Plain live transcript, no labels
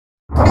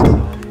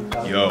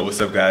Yo, what's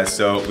up guys?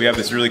 So we have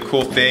this really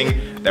cool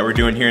thing that we're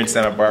doing here in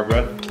Santa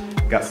Barbara.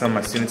 Got some of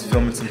my students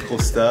filming some cool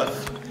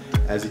stuff,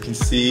 as you can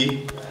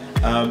see.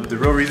 The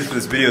real reason for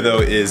this video though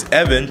is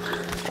Evan,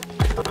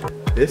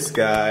 this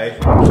guy,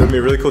 showed me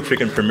a really cool trick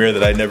in Premiere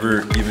that I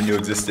never even knew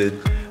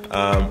existed.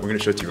 We're gonna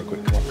show it to you real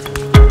quick. Come on.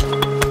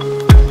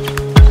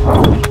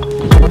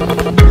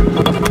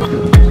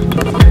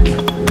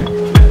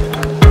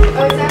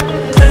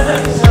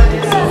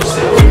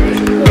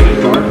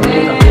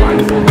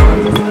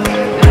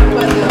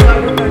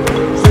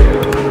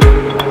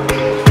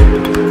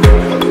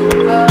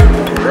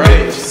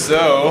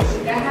 So,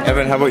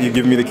 Evan, how about you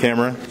give me the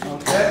camera?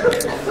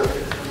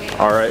 Okay.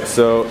 Alright,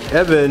 so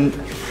Evan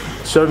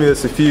showed me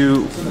this a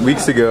few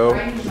weeks ago.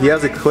 He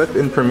has a clip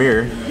in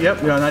Premiere.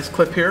 Yep, we got a nice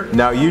clip here.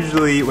 Now,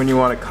 usually when you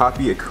want to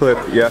copy a clip,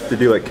 you have to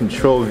do like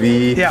Control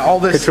V, yeah, all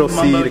this Control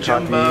C to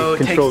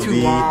copy, Control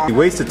V. You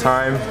waste of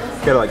time.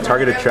 You gotta like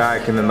target a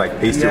track and then like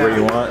paste it where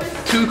you want.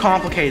 Too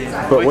complicated.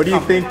 But what do you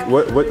think?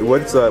 What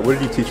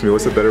did you teach me?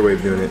 What's a better way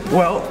of doing it?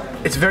 Well,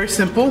 it's very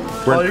simple.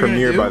 We're in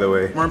Premiere, by the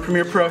way. We're in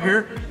Premiere Pro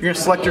here. You're gonna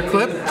select your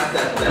clip.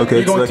 Okay,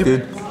 you're going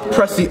selected. To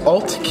press the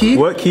Alt key.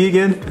 What key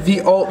again?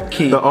 The Alt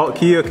key. The Alt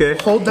key, okay.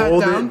 Hold that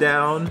down. Hold it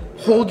down.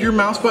 Hold your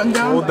mouse button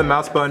down. Hold the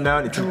mouse button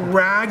down.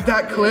 Drag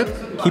that clip.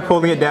 Keep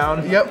holding it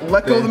down. Yep,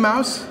 let go of the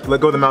mouse.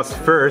 Let go of the mouse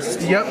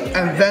first. Yep,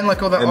 and then let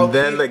go of the Alt key. And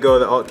then let go of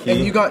the Alt key.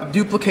 And you got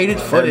duplicated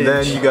footage. And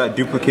then you got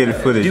duplicated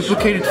footage.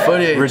 Duplicated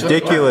footage.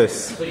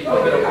 Ridiculous.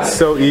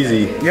 So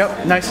easy.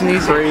 Yep, nice and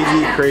easy.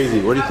 Crazy,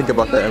 crazy. What do you think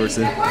about that,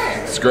 Emerson?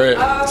 It's great.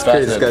 It's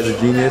fascinating. This guy's a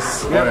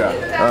genius.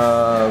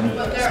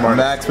 Yep. Smart.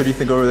 Max, what do you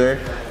think over there?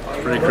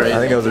 Pretty crazy. I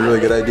think that was a really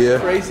good idea.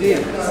 Crazy.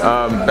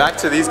 Back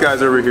to these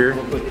guys over here.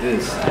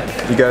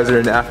 You guys are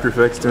in After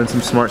Effects doing some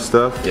smart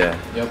stuff. Yeah.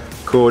 Yep.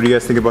 Cool. What do you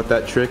guys think about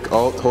that trick?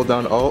 Alt, hold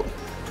down Alt.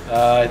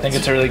 I think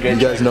it's a really great.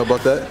 You guys know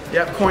about that?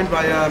 Yep, coined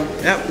by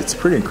yep. It's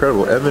pretty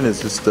incredible. Evan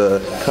is just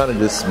kind of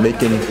just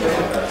making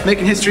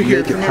history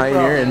here.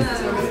 Pioneering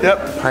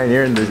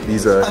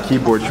these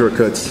keyboard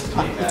shortcuts.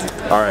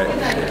 All right,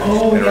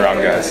 and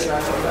around guys.